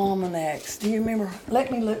is my almanacs? Do you remember?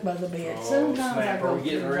 Let me look by the bed. Sometimes I go. Are we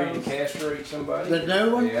getting ready to castrate somebody? The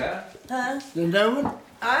new one? Yeah. Huh? The new one?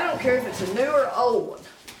 I don't care if it's a new or old one.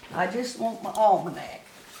 I just want my almanac.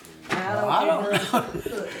 I don't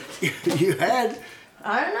know. You had.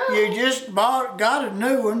 I know. You just got a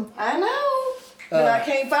new one. I know. But I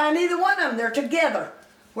can't find either one of them. They're together.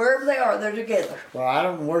 Wherever they are, they're together. Well, I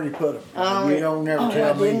don't know where you put them. You don't never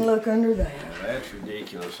tell me. I didn't look under there. That's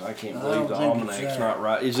ridiculous. I can't believe the almanac's not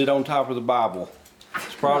right. Is it on top of the Bible?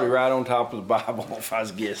 It's probably right on top of the Bible, if I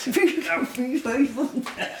was guessing. I don't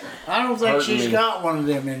think she's got one of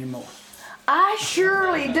them anymore. I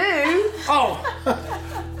surely do. Oh. The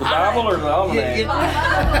Bible or the almanac?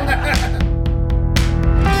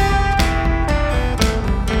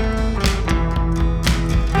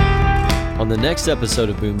 On the next episode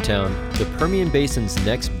of Boomtown, the Permian Basin's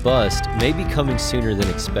next bust may be coming sooner than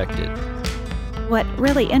expected. What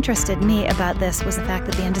really interested me about this was the fact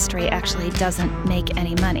that the industry actually doesn't make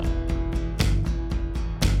any money.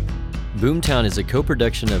 Boomtown is a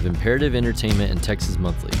co-production of Imperative Entertainment and Texas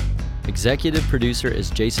Monthly. Executive producer is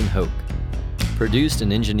Jason Hoke. Produced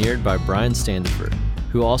and engineered by Brian Standifer,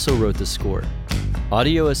 who also wrote the score.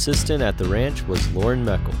 Audio assistant at the ranch was Lauren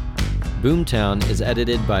Meckel. Boomtown is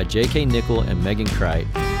edited by J.K. Nickel and Megan Kreit,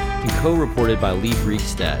 and co-reported by Lee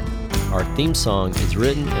Briekstad. Our theme song is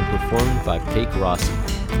written and performed by Paik Rossi.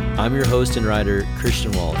 I'm your host and writer,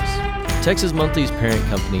 Christian Wallace. Texas Monthly's parent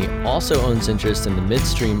company also owns interest in the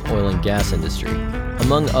midstream oil and gas industry,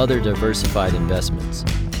 among other diversified investments.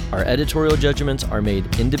 Our editorial judgments are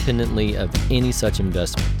made independently of any such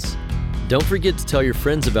investments. Don't forget to tell your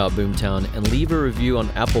friends about Boomtown and leave a review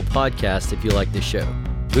on Apple Podcasts if you like the show.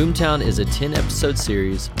 Boomtown is a 10-episode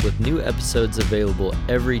series with new episodes available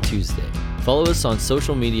every Tuesday. Follow us on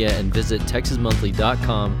social media and visit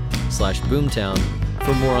texasmonthly.com/boomtown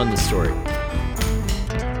for more on the story.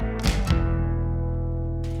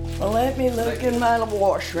 Well, let me look in my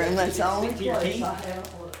washroom. That's the only place I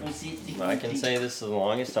haven't looked. I can say this is the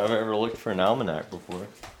longest I've ever looked for an almanac before.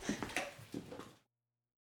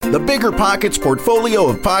 The Bigger Pockets portfolio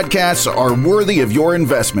of podcasts are worthy of your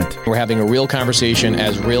investment. We're having a real conversation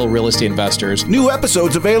as real estate investors. New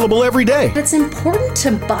episodes available every day. It's important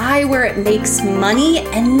to buy where it makes money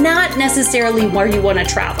and not necessarily where you want to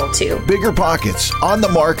travel to. Bigger Pockets, On the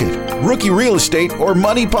Market, Rookie Real Estate, or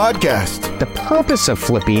Money Podcast. The purpose of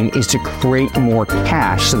flipping is to create more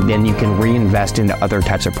cash so then you can reinvest into other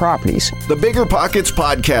types of properties. The Bigger Pockets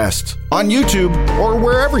Podcast on YouTube or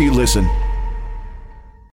wherever you listen.